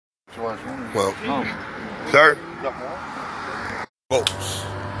Well, sir, folks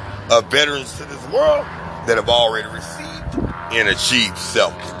of veterans to this world that have already received and achieved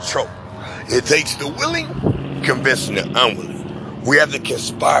self-control. It takes the willing, convincing the unwilling. We have to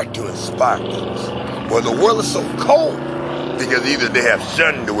conspire to inspire those. Well, the world is so cold because either they have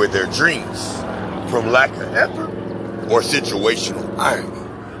shunned away their dreams from lack of effort or situational irony.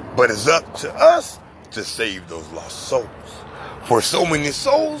 But it's up to us to save those lost souls. For so many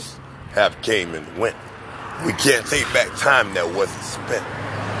souls have came and went. We can't take back time that wasn't spent,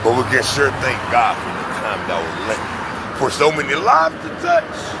 but we can sure thank God for the time that was lent. For so many lives to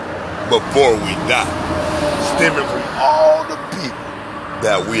touch before we die, stemming from all the people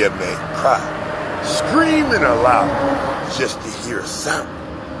that we have made cry, screaming aloud just to hear a sound,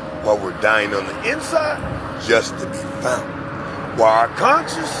 while we're dying on the inside just to be found. While our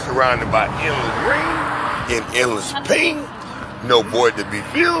conscience surrounded by endless rain and endless pain, no void to be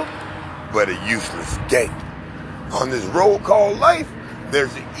filled, but a useless game. On this road called life,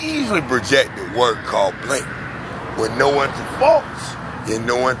 there's an easily projected word called blame. With no one to fault and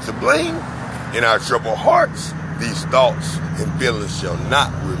no one to blame, in our troubled hearts, these thoughts and feelings shall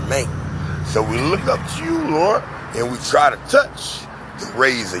not remain. So we look up to you, Lord, and we try to touch the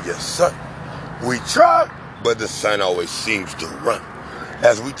rays of your sun. We try, but the sun always seems to run.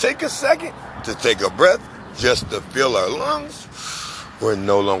 As we take a second to take a breath just to fill our lungs, we're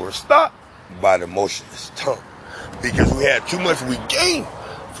no longer stopped by the motionless tongue, because we had too much we gained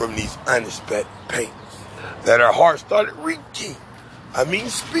from these unexpected pains, that our hearts started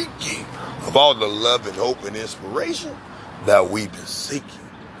speaking of all the love and hope and inspiration that we've been seeking.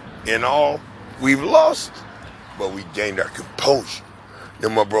 In all, we've lost, but we gained our composure. No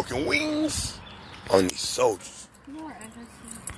more broken wings on these soldiers.